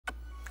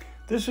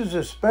This is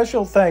a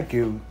special thank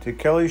you to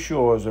Kelly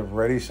Shores of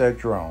Ready Set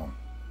Drone.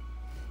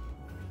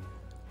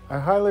 I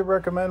highly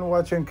recommend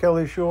watching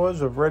Kelly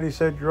Shores of Ready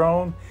Set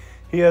Drone.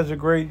 He has a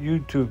great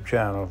YouTube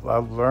channel.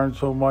 I've learned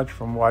so much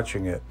from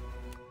watching it.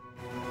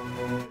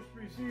 I just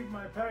received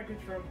my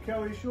package from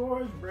Kelly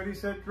Shores, Ready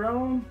Set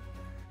Drone.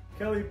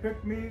 Kelly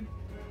picked me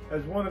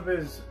as one of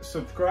his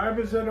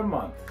subscribers of the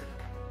month.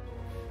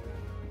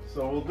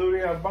 So we'll do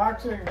the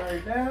unboxing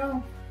right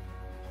now.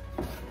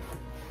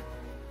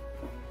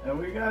 And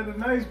we got a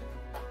nice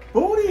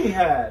booty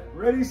hat,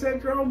 Ready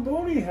Set Drone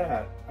booty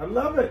hat. I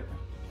love it.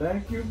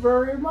 Thank you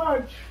very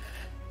much.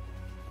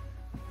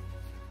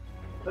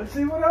 Let's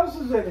see what else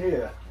is in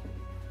here.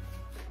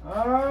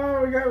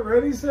 Oh, we got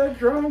Ready Set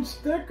Drone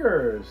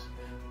stickers.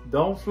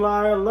 Don't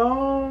Fly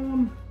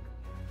Alone,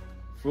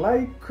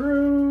 Flight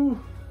Crew,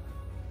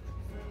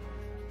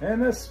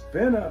 and the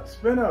spin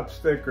up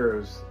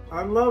stickers.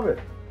 I love it.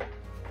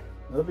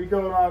 They'll be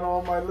going on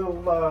all my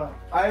little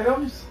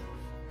items.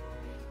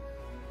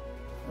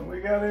 And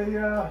we got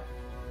a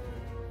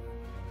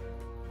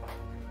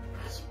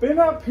Spin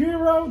Up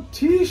Hero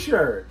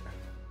t-shirt.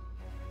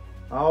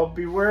 I'll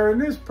be wearing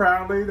this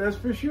proudly, that's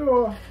for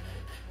sure.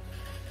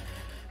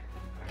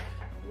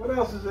 What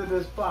else is in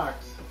this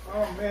box?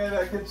 Oh man,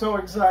 I get so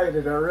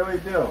excited, I really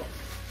do.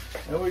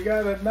 And we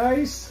got a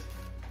nice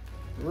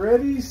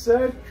Ready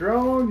Set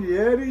Drone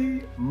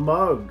Yeti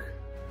mug.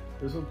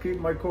 This will keep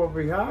my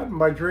coffee hot and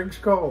my drinks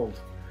cold.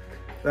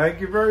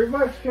 Thank you very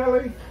much,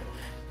 Kelly.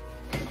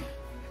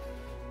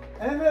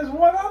 And there's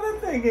one other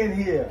thing in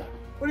here.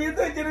 What do you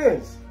think it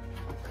is?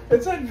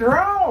 It's a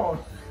drone.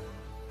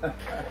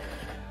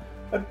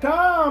 A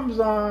Tom's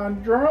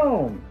on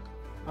drone.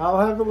 I'll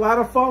have a lot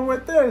of fun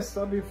with this.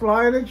 I'll be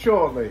flying it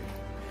shortly.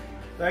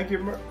 Thank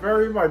you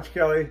very much,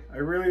 Kelly. I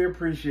really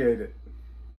appreciate it.